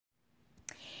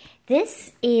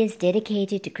This is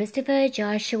dedicated to Christopher,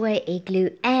 Joshua,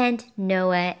 Igloo, and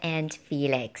Noah and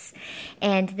Felix.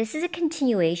 And this is a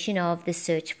continuation of The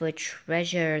Search for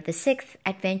Treasure, the sixth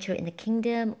adventure in the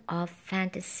Kingdom of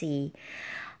Fantasy.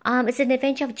 It's an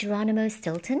adventure of Geronimo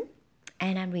Stilton,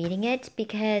 and I'm reading it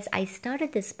because I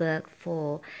started this book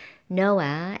for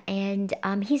Noah, and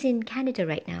he's in Canada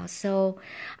right now, so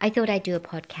I thought I'd do a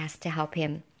podcast to help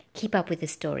him keep up with the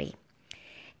story.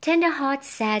 Tender Heart,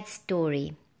 Sad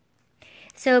Story.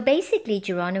 So basically,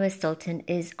 Geronimo Stilton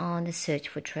is on the search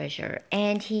for treasure,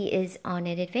 and he is on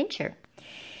an adventure.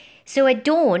 So at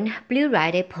dawn, Blue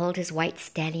Rider pulled his white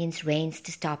stallion's reins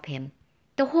to stop him.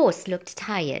 The horse looked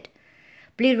tired.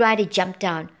 Blue Rider jumped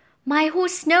down. "My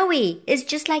horse Snowy is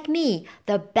just like me,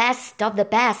 the best of the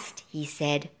best," he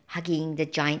said, hugging the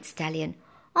giant stallion.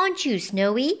 "Aren't you,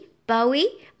 Snowy, Bowie,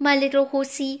 my little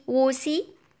horsey Worsey?"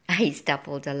 I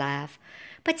stifled a laugh,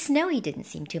 but Snowy didn't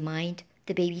seem to mind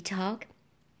the baby talk.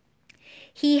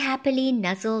 He happily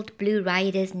nuzzled Blue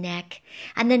Rider's neck,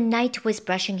 and the night was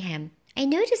brushing him. I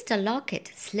noticed a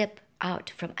locket slip out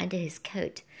from under his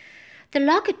coat. The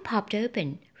locket popped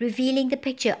open, revealing the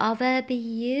picture of a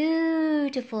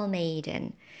beautiful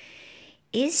maiden.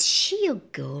 "Is she your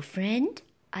girlfriend?"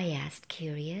 I asked,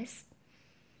 curious.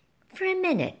 For a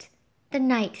minute, the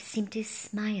knight seemed to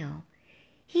smile.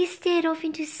 He stared off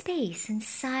into space and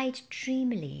sighed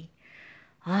dreamily.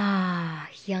 "Ah,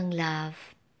 young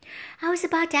love." I was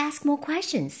about to ask more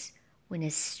questions when a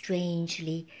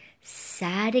strangely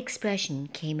sad expression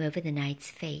came over the knight's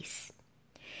face.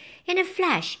 In a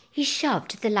flash, he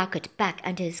shoved the locket back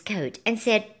under his coat and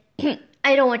said,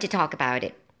 "I don't want to talk about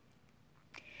it."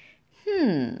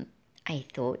 I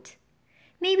thought.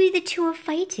 Maybe the two are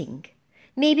fighting.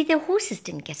 Maybe the horses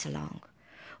didn't get along.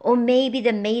 Or maybe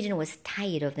the maiden was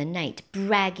tired of the knight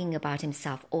bragging about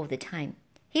himself all the time.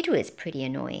 It was pretty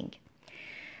annoying.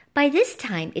 By this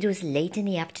time, it was late in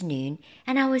the afternoon,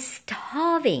 and I was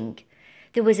starving.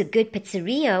 There was a good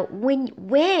pizzeria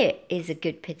where is a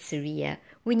good pizzeria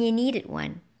when you needed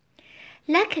one?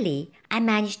 Luckily, I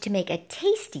managed to make a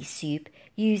tasty soup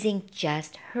using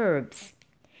just herbs.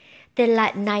 The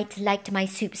knight liked my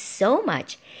soup so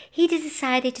much, he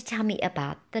decided to tell me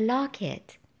about the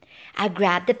locket. I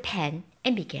grabbed the pen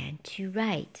and began to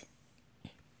write.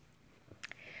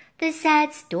 The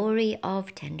sad story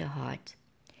of Tenderheart.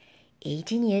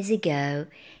 18 years ago,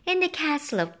 in the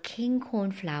castle of King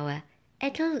Cornflower,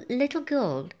 a little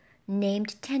girl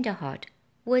named Tenderheart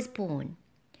was born.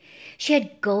 She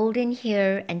had golden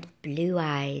hair and blue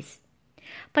eyes.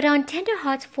 But on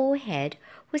Tenderheart's forehead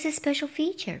was a special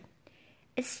feature,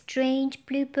 a strange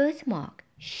blue birthmark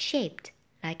shaped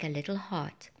like a little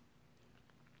heart.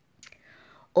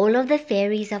 All of the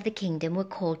fairies of the kingdom were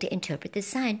called to interpret the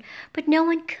sign, but no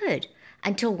one could,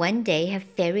 until one day her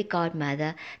fairy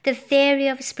godmother, the fairy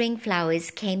of spring flowers,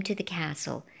 came to the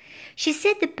castle. She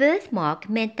said the birthmark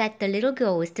meant that the little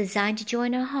girl was designed to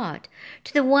join her heart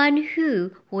to the one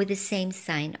who wore the same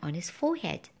sign on his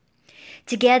forehead.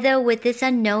 Together with this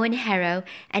unknown hero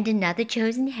and another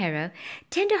chosen hero,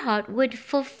 Tenderheart would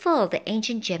fulfill the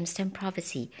ancient gemstone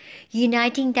prophecy,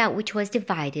 uniting that which was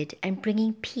divided and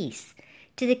bringing peace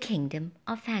to the kingdom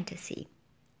of fantasy.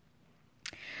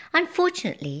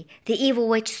 Unfortunately, the evil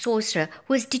witch sorcerer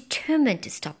was determined to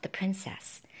stop the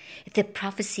princess. If the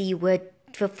prophecy were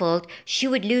fulfilled, she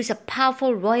would lose a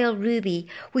powerful royal ruby,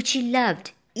 which she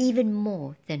loved even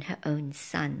more than her own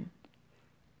son.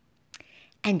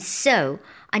 And so,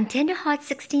 on Tenderheart's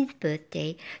 16th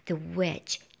birthday, the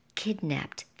witch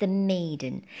kidnapped the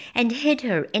maiden and hid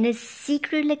her in a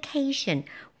secret location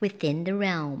within the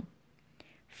realm.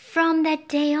 From that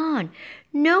day on,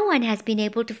 no one has been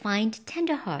able to find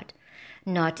Tenderheart,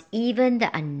 not even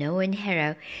the unknown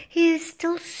hero who is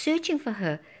still searching for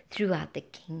her throughout the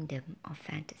kingdom of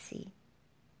fantasy.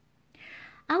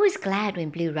 I was glad when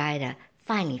Blue Rider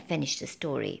finally finished the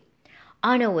story.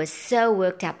 Anna was so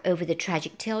worked up over the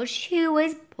tragic tale, she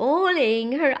was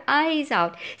bawling her eyes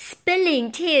out,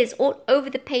 spilling tears all over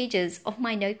the pages of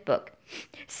my notebook.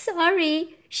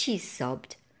 "Sorry," she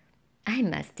sobbed. I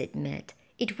must admit,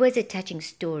 it was a touching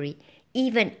story.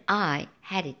 Even I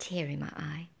had a tear in my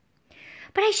eye.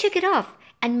 But I shook it off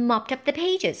and mopped up the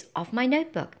pages of my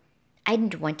notebook. I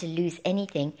didn't want to lose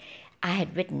anything I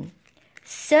had written.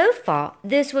 So far,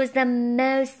 this was the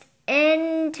most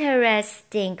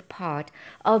interesting part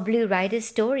of Blue Rider's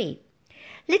story.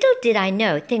 Little did I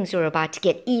know things were about to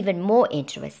get even more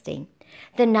interesting.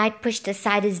 The knight pushed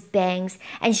aside his bangs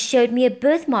and showed me a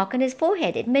birthmark on his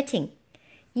forehead, admitting,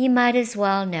 "You might as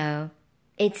well know.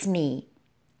 It's me."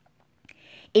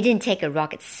 It didn't take a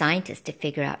rocket scientist to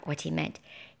figure out what he meant.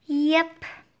 Yep,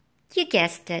 you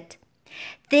guessed it.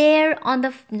 There on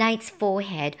the knight's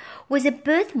forehead was a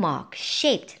birthmark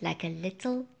shaped like a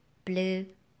little blue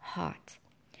heart.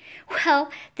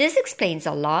 Well, this explains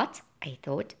a lot, I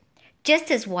thought.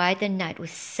 Just as why the knight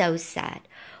was so sad,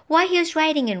 why he was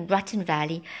riding in Rotten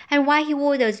Valley, and why he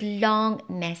wore those long,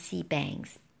 messy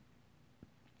bangs.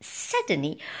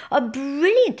 Suddenly, a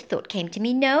brilliant thought came to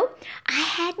me. No, I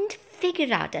hadn't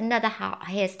figured out another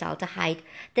hairstyle to hide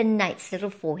the knight's little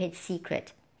forehead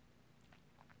secret.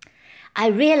 I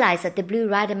realized that the Blue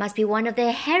Rider must be one of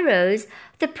the heroes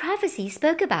the prophecy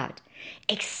spoke about.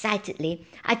 Excitedly,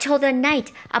 I told the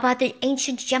knight about the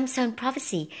ancient gemstone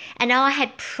prophecy and how I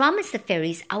had promised the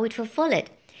fairies I would fulfill it.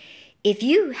 If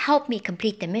you help me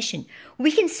complete the mission,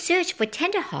 we can search for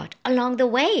Tenderheart along the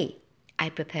way, I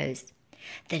proposed.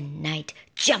 The knight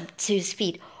jumped to his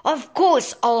feet. Of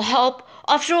course I'll help.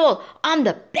 After all, I'm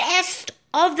the best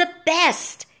of the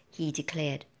best, he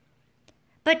declared.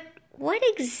 But what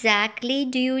exactly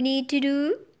do you need to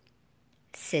do?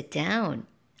 Sit down,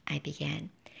 I began.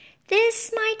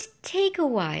 This might take a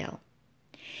while.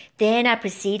 Then I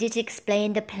proceeded to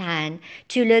explain the plan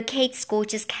to locate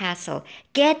Scorch's castle,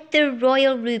 get the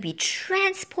royal ruby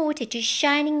transported to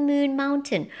Shining Moon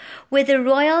Mountain, where the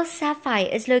royal sapphire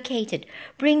is located,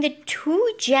 bring the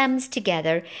two gems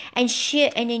together, and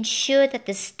ensure that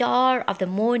the star of the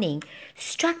morning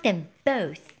struck them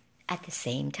both at the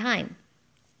same time.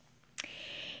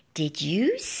 Did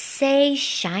you say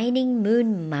Shining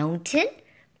Moon Mountain?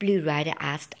 Blue Rider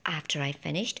asked after I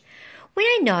finished. When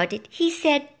I nodded, he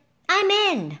said, I'm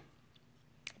in.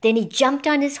 Then he jumped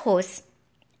on his horse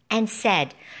and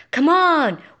said, Come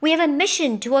on, we have a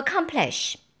mission to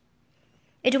accomplish.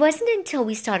 It wasn't until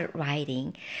we started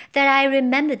riding that I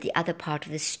remembered the other part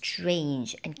of the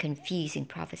strange and confusing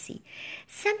prophecy.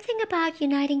 Something about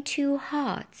uniting two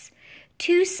hearts,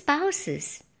 two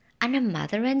spouses, and a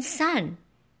mother and son.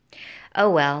 Oh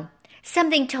well,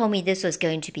 something told me this was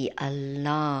going to be a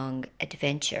long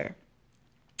adventure,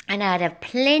 and I'd have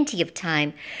plenty of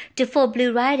time to fill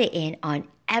Blue Rider in on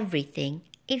everything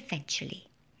eventually.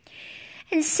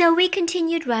 And so we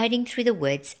continued riding through the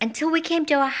woods until we came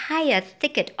to a higher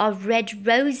thicket of red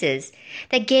roses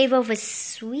that gave off a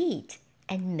sweet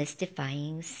and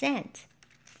mystifying scent.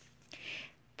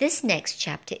 This next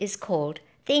chapter is called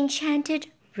The Enchanted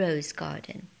Rose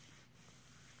Garden.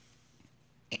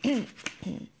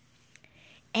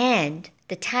 And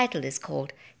the title is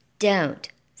called Don't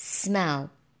Smell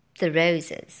the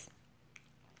Roses.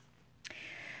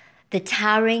 The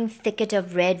towering thicket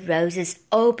of red roses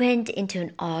opened into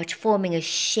an arch, forming a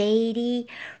shady,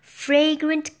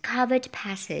 fragrant-covered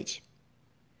passage.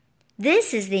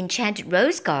 This is the Enchanted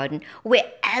Rose Garden,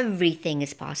 where everything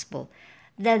is possible.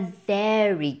 The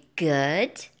very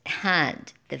good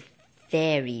and the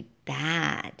very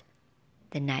bad,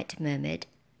 the knight murmured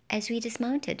as we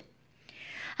dismounted.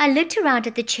 I looked around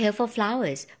at the cheerful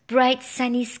flowers, bright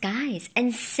sunny skies,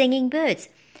 and singing birds.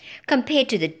 Compared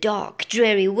to the dark,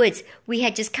 dreary woods we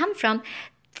had just come from,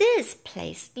 this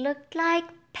place looked like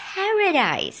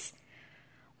paradise.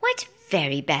 What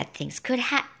very bad things could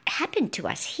happen to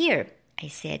us here, I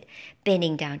said,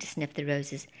 bending down to sniff the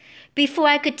roses. Before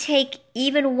I could take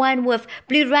even one whiff,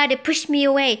 Blue Rider pushed me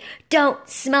away. Don't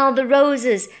smell the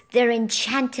roses, they're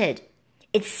enchanted.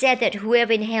 It's said that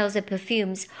whoever inhales the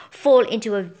perfumes fall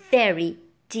into a very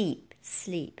deep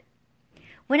sleep.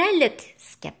 When I looked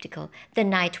skeptical, the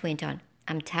knight went on,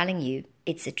 I'm telling you,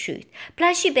 it's the truth.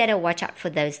 Plus, you better watch out for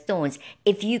those thorns.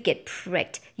 If you get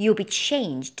pricked, you'll be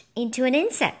changed into an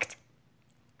insect.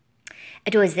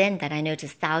 It was then that I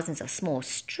noticed thousands of small,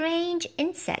 strange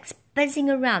insects buzzing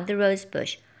around the rose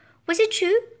bush. Was it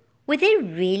true? Were they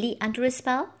really under a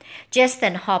spell? Just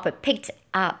then Harper peeked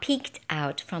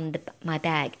out from my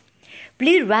bag.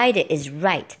 Blue Rider is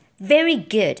right. Very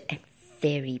good and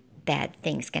very bad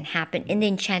things can happen in the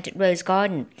Enchanted Rose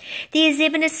Garden. There's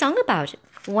even a song about it.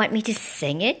 Want me to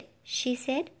sing it? She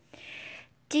said.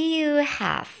 Do you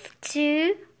have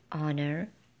to? Honor,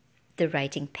 the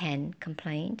writing pen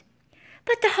complained.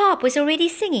 But the harp was already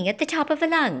singing at the top of her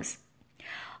lungs.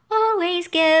 Always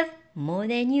give more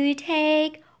than you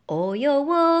take, or your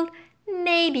world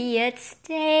may be at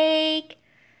stake.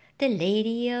 The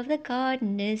lady of the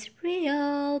garden is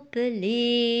real,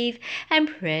 believe, and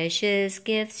precious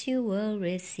gifts you will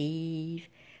receive.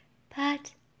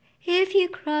 But if you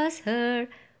cross her,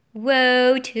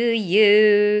 woe to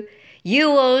you,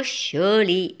 you will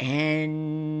surely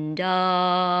end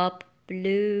up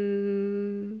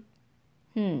blue.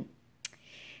 I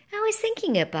was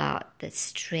thinking about the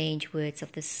strange words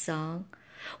of the song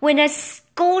when a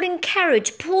golden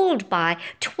carriage pulled by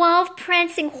 12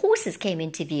 prancing horses came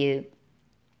into view.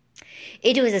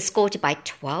 It was escorted by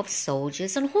 12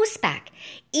 soldiers on horseback.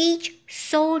 Each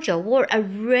soldier wore a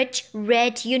rich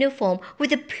red uniform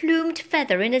with a plumed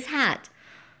feather in his hat.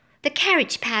 The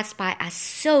carriage passed by us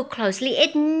so closely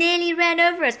it nearly ran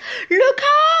over us. "Look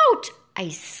out!" I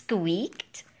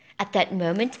squeaked. At that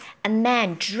moment, a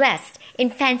man dressed in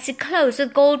fancy clothes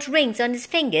with gold rings on his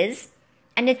fingers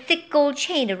and a thick gold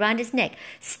chain around his neck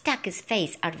stuck his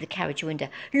face out of the carriage window.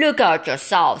 "Look out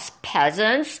yourselves,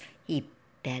 peasants!" he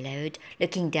bellowed,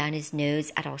 looking down his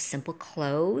nose at our simple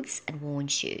clothes and worn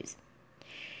shoes.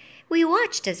 We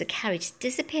watched as the carriage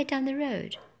disappeared down the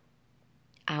road.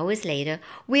 Hours later,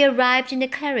 we arrived in a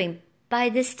clearing. By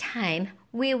this time,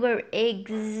 we were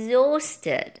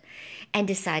exhausted and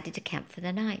decided to camp for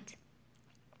the night.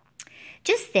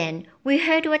 Just then, we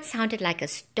heard what sounded like a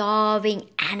starving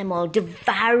animal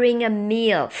devouring a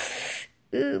meal.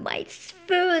 Ooh, my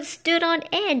fur stood on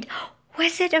end.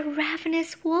 Was it a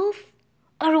ravenous wolf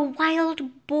or a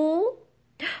wild boar?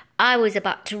 I was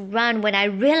about to run when I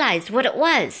realized what it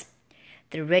was.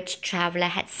 The rich traveler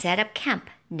had set up camp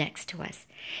next to us.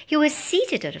 He was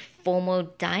seated at a formal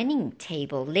dining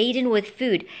table laden with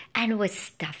food and was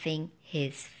stuffing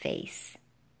his face.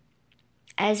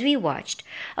 As we watched,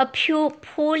 a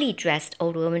poorly dressed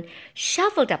old woman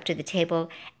shuffled up to the table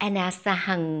and asked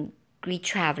the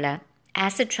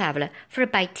traveler for a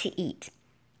bite to eat.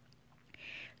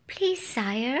 "Please,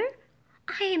 sire,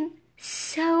 I am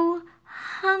so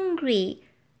hungry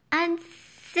and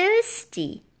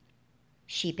thirsty,"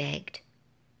 she begged.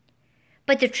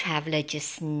 But the traveler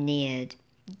just sneered.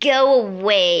 "Go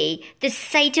away! The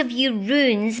sight of you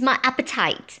ruins my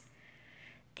appetite."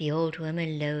 The old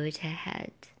woman lowered her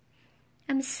head.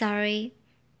 "I'm sorry.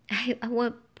 I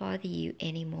won't bother you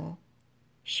anymore,"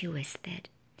 she whispered.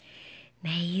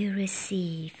 "May you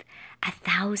receive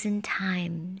 1,000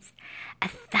 times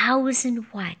 1,000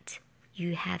 what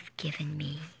you have given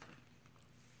me."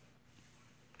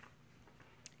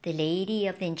 The Lady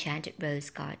of the Enchanted Rose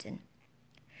Garden.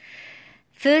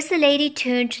 First, the lady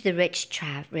turned to the rich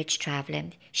traveler.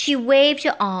 She waved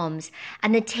her arms,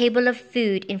 and the table of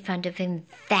food in front of him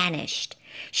vanished.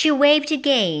 She waved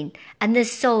again, and the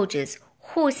soldiers,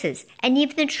 horses, and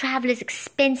even the traveler's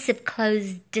expensive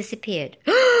clothes disappeared.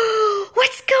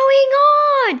 "What's going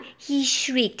on?" he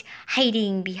shrieked,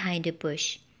 hiding behind a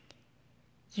bush.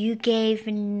 "You gave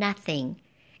nothing,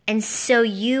 and so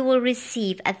you will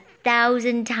receive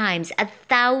 1,000 times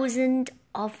 1,000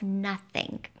 of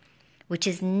nothing, which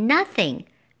is nothing,"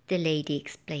 the lady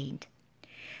explained.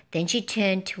 Then she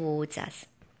turned towards us.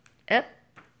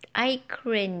 I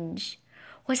cringed.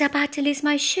 Was I about to lose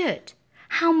my shirt?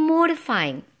 How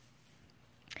mortifying.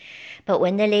 But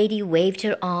when the lady waved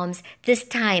her arms, this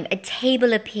time a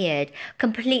table appeared,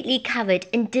 completely covered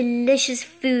in delicious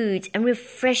foods and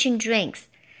refreshing drinks.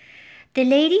 The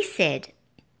lady said,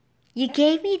 "You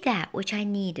gave me that which I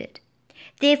needed.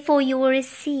 Therefore you will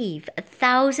receive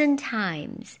 1,000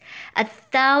 times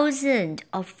 1,000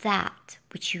 of that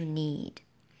which you need."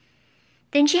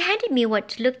 Then she handed me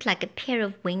what looked like a pair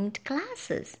of winged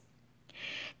glasses.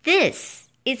 "This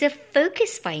is a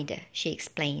focus finder," she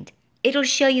explained. "It'll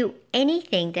show you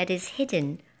anything that is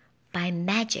hidden by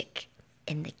magic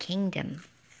in the kingdom."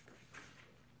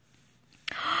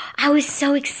 I was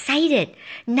so excited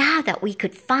now that we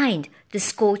could find the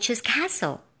Scorcher's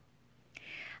castle.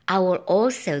 "I will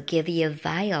also give you a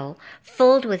vial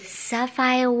filled with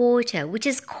sapphire water, which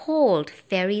is called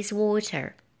fairy's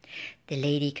water," the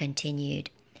lady continued.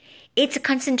 "It's a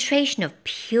concentration of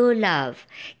pure love,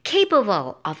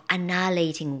 capable of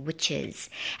annihilating witches.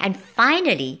 And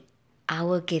finally, I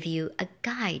will give you a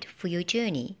guide for your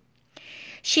journey."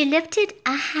 She lifted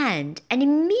a hand, and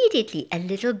immediately a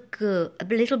little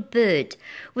bird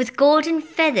with golden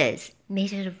feathers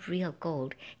made out of real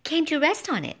gold came to rest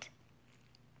on it.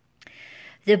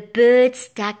 The bird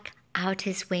stuck out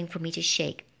his wing for me to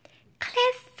shake.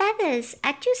 "Clear feathers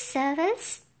at your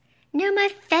service." "No, my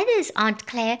feathers aren't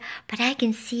clear, but I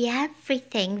can see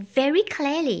everything very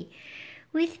clearly.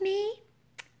 With me,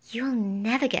 you'll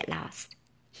never get lost,"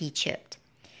 he chirped.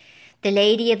 The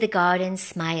lady of the garden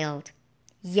smiled.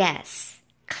 "Yes,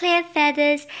 Clear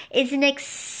Feathers is an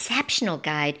exceptional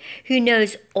guide who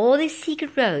knows all the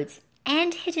secret roads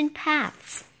and hidden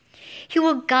paths. He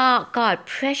will guard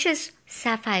precious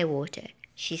sapphire water,"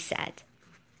 she said.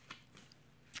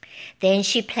 Then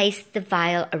she placed the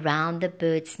vial around the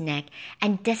bird's neck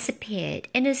and disappeared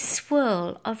in a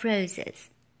swirl of roses.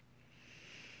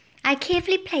 I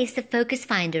carefully placed the focus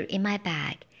finder in my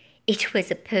bag. It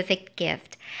was a perfect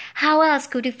gift. How else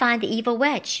could we find the evil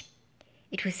witch?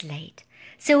 It was late,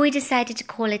 so we decided to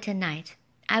call it a night.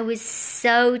 I was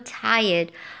so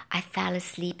tired, I fell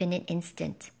asleep in an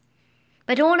instant.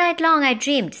 But all night long I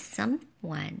dreamed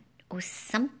someone or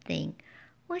something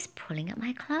was pulling at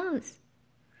my clothes.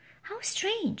 How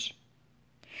strange.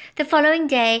 The following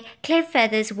day, Clear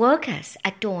Feathers woke us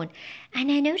at dawn,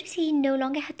 and I noticed he no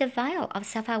longer had the vial of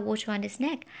sapphire water on his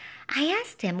neck. I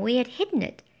asked him where he had hidden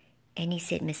it, and he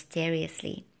said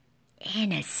mysteriously,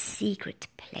 in a secret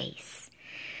place.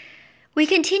 We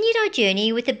continued our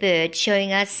journey with the bird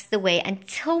showing us the way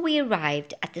until we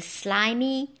arrived at the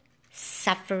slimy,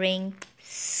 suffering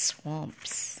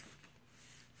swamps.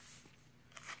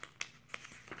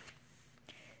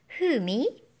 Who, me?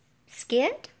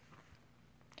 Scared?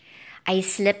 I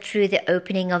slipped through the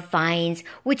opening of vines,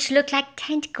 which looked like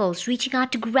tentacles reaching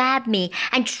out to grab me,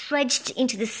 and trudged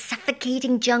into the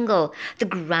suffocating jungle. The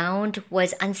ground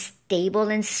was unstable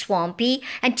and swampy,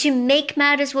 and to make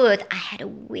matters worse, I had a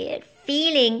weird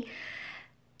feeling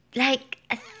like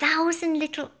 1,000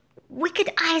 little wicked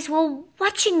eyes were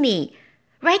watching me.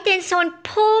 Right then, someone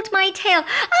pulled my tail.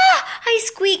 Ah! I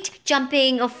squeaked,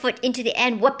 jumping a foot into the air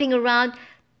and whipping around.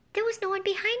 There was no one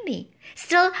behind me.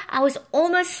 Still, I was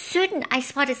almost certain I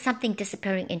spotted something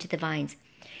disappearing into the vines.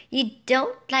 You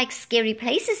don't like scary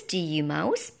places, do you,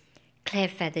 Mouse? Clear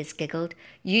Feathers giggled.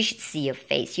 You should see your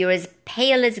face. You're as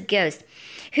pale as a ghost.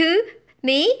 Who?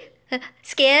 Me?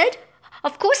 Scared?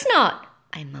 Of course not,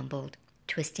 I mumbled,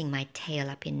 twisting my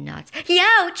tail up in knots.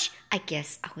 Youch! I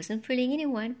guess I wasn't fooling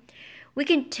anyone. We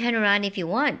can turn around if you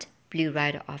want, Blue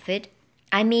Rider offered.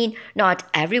 I mean, not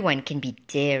everyone can be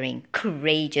daring,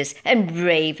 courageous, and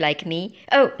brave like me.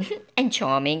 Oh, and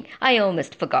charming. I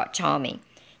almost forgot charming.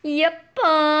 Yep,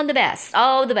 the best,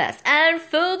 all the best, and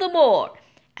furthermore.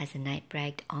 As the knight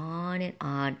bragged on and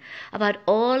on about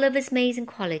all of his amazing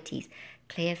qualities,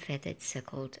 Clear Feathered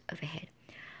circled overhead.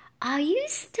 Are you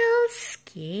still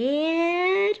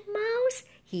scared, Mouse?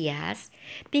 He asked.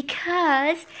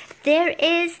 Because there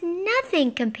is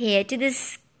nothing compared to the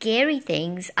scary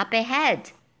things up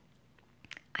ahead.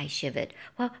 I shivered.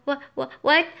 What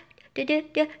do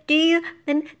you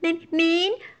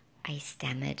mean? I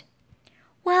stammered.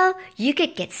 Well, you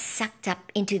could get sucked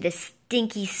up into the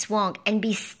stinky swamp and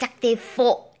be stuck there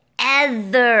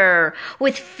forever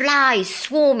with flies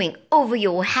swarming over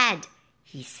your head,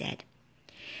 he said.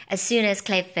 As soon as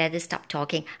Clear Feathers stopped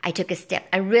talking, I took a step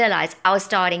and realized I was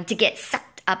starting to get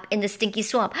sucked up in the stinky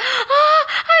swamp. Ah,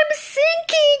 I'm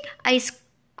sinking! I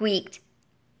squeaked.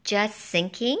 Just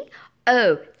sinking?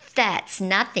 Oh, that's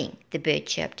nothing, the bird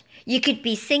chirped. You could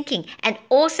be sinking and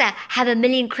also have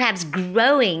 1,000,000 crabs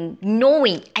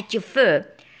gnawing at your fur.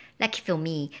 Lucky for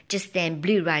me, just then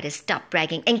Blue Rider stopped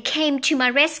bragging and came to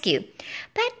my rescue.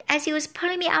 But as he was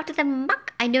pulling me out of the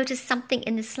muck, I noticed something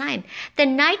in the slime. The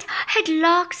knight had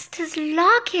lost his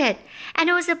locket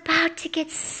and it was about to get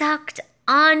sucked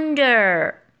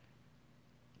under.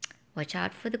 Watch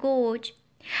out for the gorge.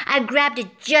 I grabbed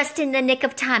it just in the nick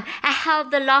of time. I held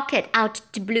the locket out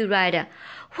to Blue Rider.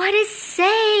 What a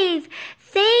save!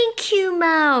 Thank you,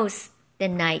 Mouse, the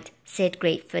knight said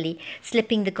gratefully,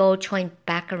 slipping the gold coin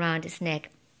back around his neck.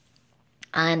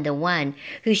 I'm the one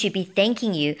who should be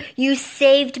thanking you. You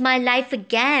saved my life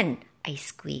again, I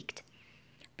squeaked.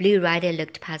 Blue Rider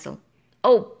looked puzzled.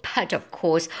 Oh, but of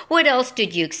course, what else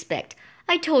did you expect?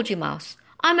 I told you, Mouse,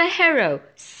 I'm a hero.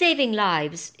 Saving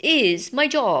lives is my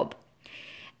job.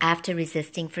 After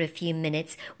resisting for a few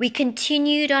minutes, we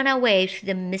continued on our way through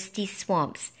the misty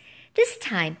swamps. This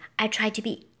time, I tried to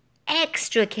be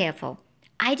extra careful.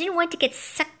 I didn't want to get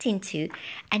sucked into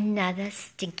another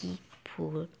stinky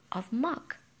pool of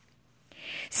muck.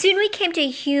 Soon we came to a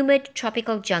humid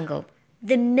tropical jungle.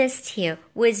 The mist here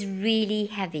was really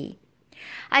heavy.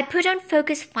 I put on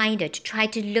Focus Finder to try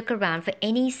to look around for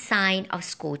any sign of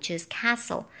Scorcher's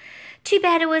castle. Too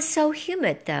bad it was so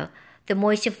humid, though. The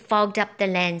moisture fogged up the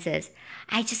lenses.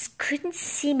 I just couldn't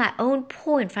see my own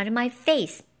paw in front of my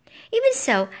face. Even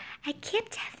so, I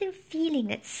kept having the feeling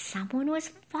that someone was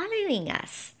following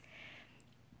us.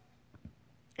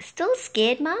 Still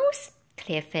scared, Mouse?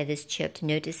 Clear Feathers chirped,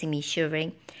 noticing me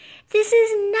shivering. This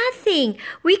is nothing.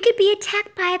 We could be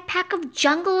attacked by a pack of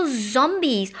jungle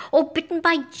zombies or bitten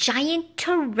by giant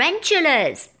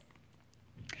tarantulas.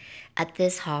 At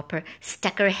this, Harper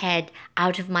stuck her head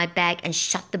out of my bag and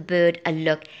shot the bird a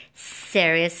look.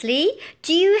 Seriously?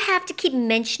 Do you have to keep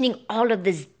mentioning all of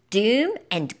this doom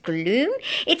and gloom?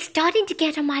 It's starting to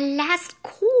get on my last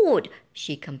cord,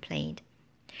 she complained.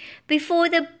 Before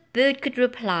the bird could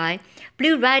reply,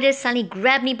 Blue Rider suddenly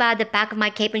grabbed me by the back of my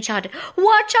cape and shouted,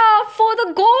 Watch out for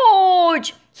the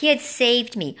gorge! He had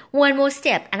saved me. One more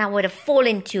step and I would have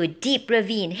fallen into a deep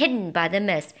ravine hidden by the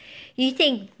mist. You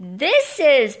think this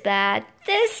is bad?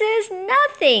 This is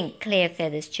nothing, Clear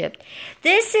Feathers chirped.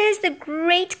 This is the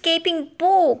great gaping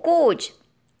gorge.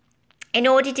 In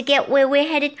order to get where we're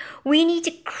headed, we need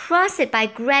to cross it by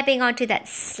grabbing onto that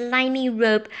slimy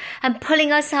rope and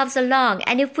pulling ourselves along.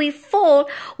 And if we fall,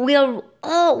 we'll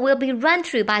be run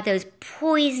through by those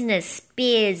poisonous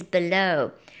spears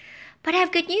below. But I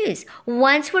have good news.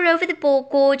 Once we're over the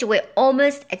gorge, we're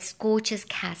almost at Scorcher's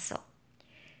castle.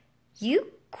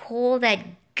 You call that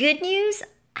good news?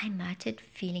 I muttered,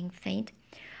 feeling faint.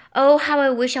 Oh, how I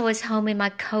wish I was home in my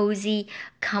cozy,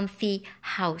 comfy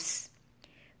house.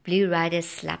 Blue Rider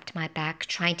slapped my back,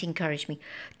 trying to encourage me.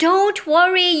 Don't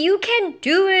worry, you can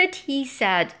do it, he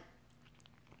said.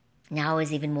 Now I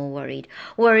was even more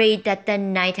worried that the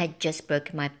knight had just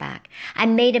broken my back. I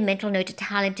made a mental note to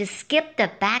tell him to skip the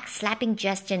back-slapping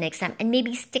gesture next time and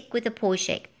maybe stick with the paw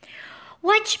shake.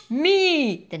 Watch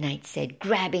me, the knight said,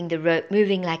 grabbing the rope,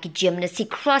 moving like a gymnast. He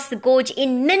crossed the gorge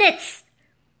in minutes.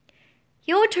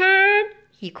 Your turn,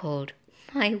 he called.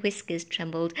 My whiskers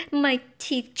trembled, my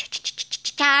teeth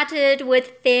chattered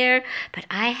with fear, but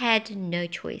I had no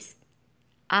choice.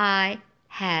 I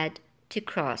had to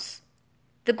cross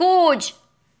the gorge.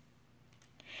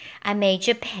 I made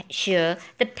sure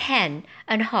the pen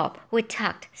and Hop were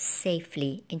tucked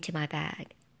safely into my bag,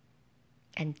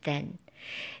 and then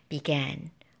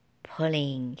began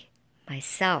pulling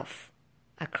myself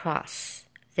across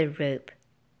the rope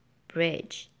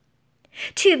bridge.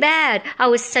 Too bad I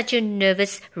was such a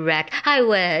nervous wreck. I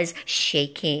was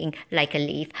shaking like a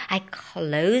leaf. I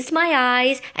closed my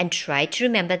eyes and tried to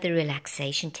remember the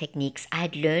relaxation techniques I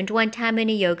had learned one time in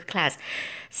a yoga class.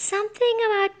 Something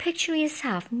about picturing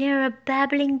yourself near a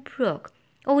babbling brook,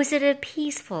 or was it a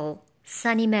peaceful,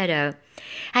 sunny meadow?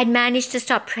 I'd managed to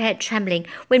stop trembling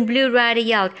when Blue Rider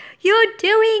yelled, "You're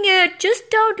doing it! Just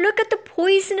don't look at the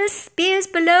poisonous spears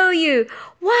below you!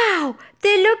 Wow,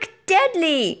 they look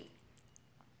deadly!"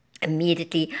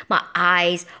 Immediately, my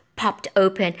eyes popped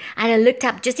open, and I looked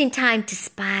up just in time to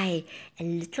spy a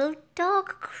little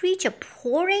dark creature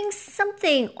pouring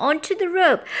something onto the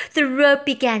rope. The rope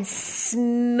began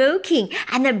smoking,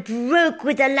 and it broke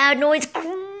with a loud noise.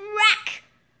 Crack!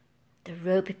 The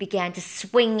rope began to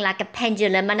swing like a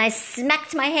pendulum, and I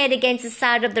smacked my head against the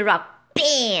side of the rock.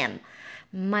 Bam!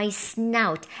 My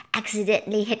snout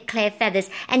accidentally hit Clearfeathers,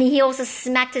 and he also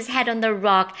smacked his head on the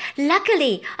rock.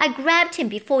 Luckily, I grabbed him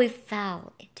before he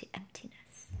fell into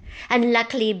emptiness. And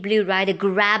luckily, Blue Rider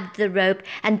grabbed the rope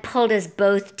and pulled us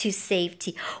both to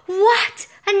safety. What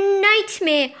a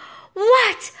nightmare!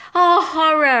 What a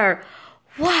horror!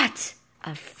 What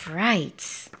a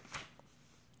fright!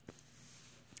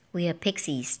 We are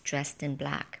pixies dressed in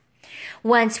black.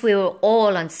 Once we were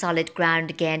all on solid ground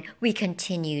again, we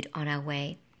continued on our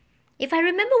way. If I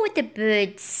remember what the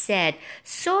bird said,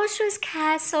 Sorcerer's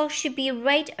Castle should be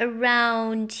right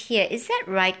around here. Is that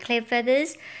right,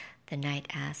 Clearfeathers? The knight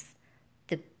asked.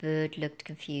 The bird looked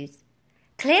confused.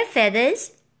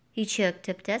 Clearfeathers? He chirped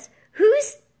up at us.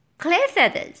 Who's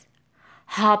Clearfeathers?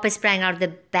 Hopper sprang out of the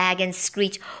bag and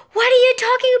screeched, What are you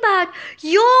talking about?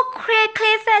 You're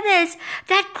Clearfeathers!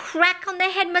 That crack on the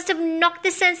head must have knocked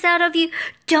the sense out of you.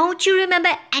 Don't you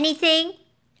remember anything?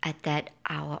 At that,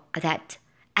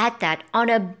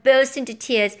 Honor burst into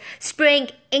tears, spraying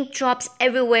ink drops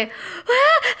everywhere.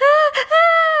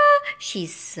 She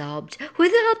sobbed.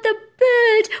 Without the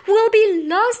bird, we'll be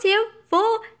lost here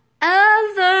forever.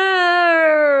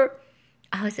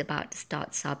 I was about to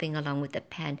start sobbing along with the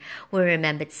pen when I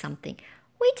remembered something.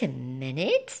 Wait a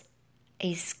minute,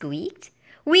 I squeaked.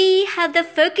 We have the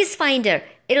focus finder.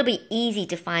 It'll be easy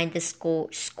to find the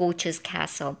Scorcher's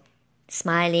castle.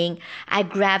 Smiling, I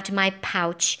grabbed my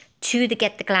pouch to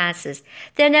get the glasses.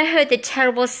 Then I heard the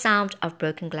terrible sound of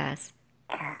broken glass.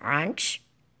 Crunch,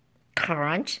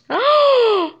 crunch.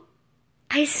 Oh!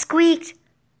 I squeaked.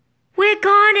 We're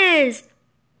goners!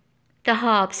 The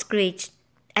harp screeched.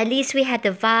 At least we had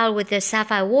the vial with the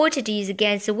sapphire water to use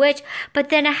against the witch, but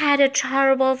then I had a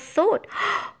terrible thought.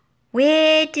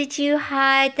 Where did you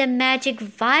hide the magic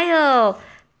vial?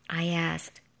 I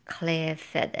asked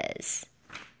Clearfeathers.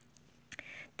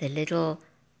 The little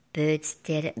bird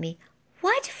stared at me.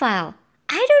 What vial?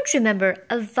 I don't remember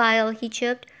a vial, he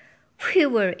chirped. We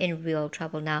were in real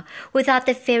trouble now. Without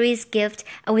the fairy's gift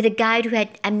and with a guide who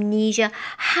had amnesia,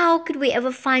 how could we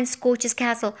ever find Scorcher's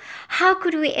castle? How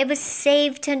could we ever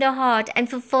save Tenderheart and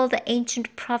fulfill the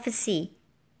ancient prophecy?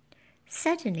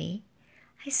 Suddenly,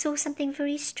 I saw something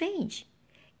very strange.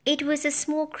 It was a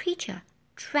small creature,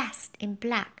 dressed in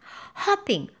black,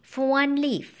 hopping from one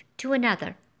leaf to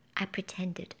another. I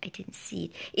pretended I didn't see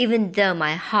it. Even though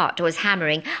my heart was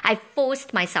hammering, I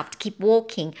forced myself to keep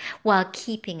walking while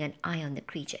keeping an eye on the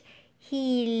creature.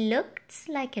 He looked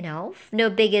like an elf, no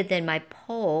bigger than my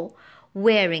paw,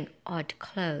 wearing odd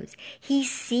clothes. He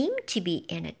seemed to be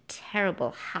in a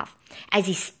terrible huff as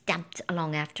he stumped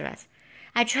along after us.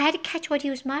 I tried to catch what he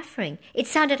was muttering. It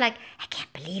sounded like, "I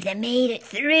can't believe they made it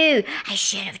through. I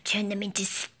should have turned them into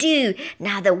stew.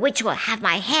 Now the witch will have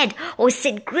my head or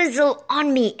send Grizzle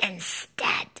on me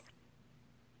instead."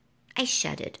 I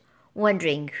shuddered,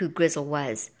 wondering who Grizzle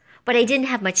was. But I didn't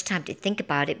have much time to think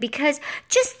about it because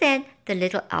just then the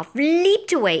little elf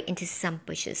leaped away into some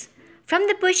bushes. From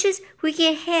the bushes, we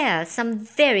could hear some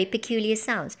very peculiar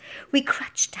sounds. We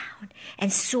crouched down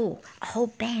and saw a whole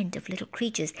band of little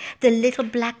creatures. The little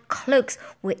black cloaks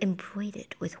were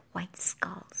embroidered with white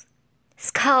skulls.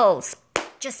 Skulls!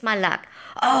 Just my luck.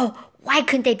 Oh, why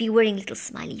couldn't they be wearing little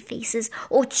smiley faces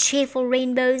or cheerful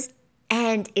rainbows?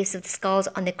 And if the skulls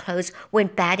on their clothes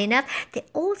weren't bad enough, they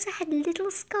also had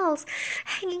little skulls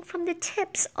hanging from the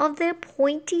tips of their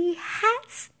pointy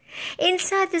hats.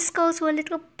 Inside the skulls were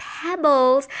little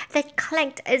pebbles that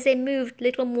clanked as they moved,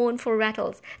 little mournful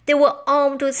rattles. They were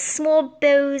armed with small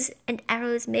bows and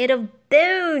arrows made of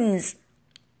bones.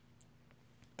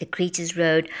 The creatures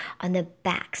rode on the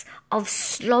backs of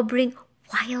slobbering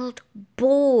wild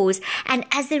boars, and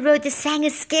as they rode, they sang a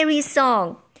scary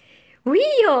song.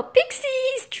 "We are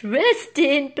pixies dressed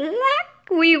in black.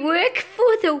 We work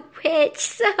for the witch,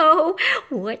 so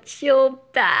watch your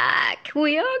back.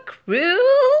 We are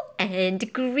cruel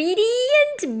and greedy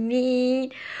and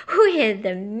mean. We're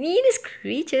the meanest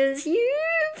creatures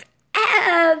you've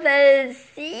ever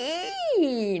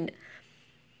seen."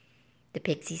 The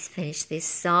pixies finished this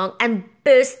song and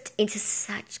burst into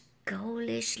such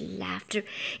ghoulish laughter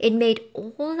it made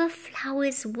all the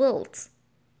flowers wilt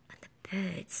and the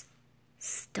birds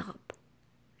stop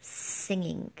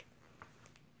singing.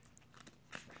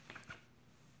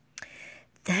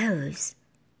 "Those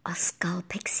are skull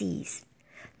pixies,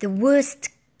 the worst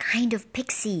kind of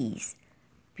pixies,"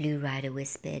 Blue Rider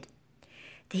whispered.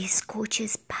 "They're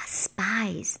Scorch's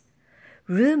spies.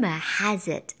 Rumor has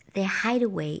it their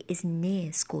hideaway is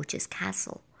near Scorch's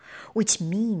castle, which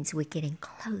means we're getting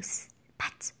close.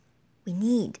 But we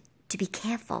need to be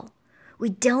careful. We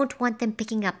don't want them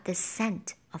picking up the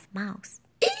scent of mouse."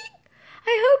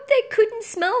 I hope they couldn't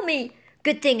smell me.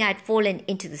 Good thing I'd fallen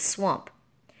into the swamp.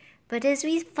 But as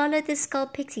we followed the skull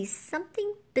pixies,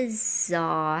 something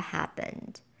bizarre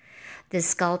happened. The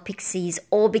skull pixies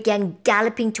all began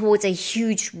galloping towards a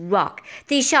huge rock.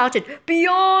 They shouted,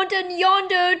 "Beyond and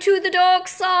yonder to the dark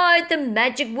side," the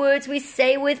magic words we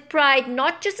say with pride.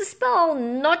 Not just a spell,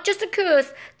 not just a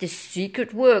curse. The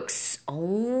secret works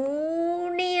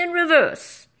only in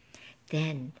reverse.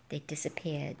 Then they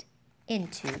disappeared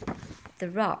into the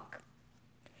rock.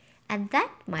 And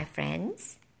that, my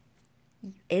friends,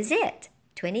 is it.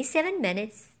 27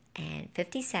 minutes and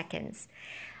 50 seconds.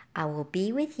 I will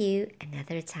be with you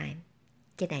another time.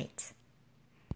 Good night.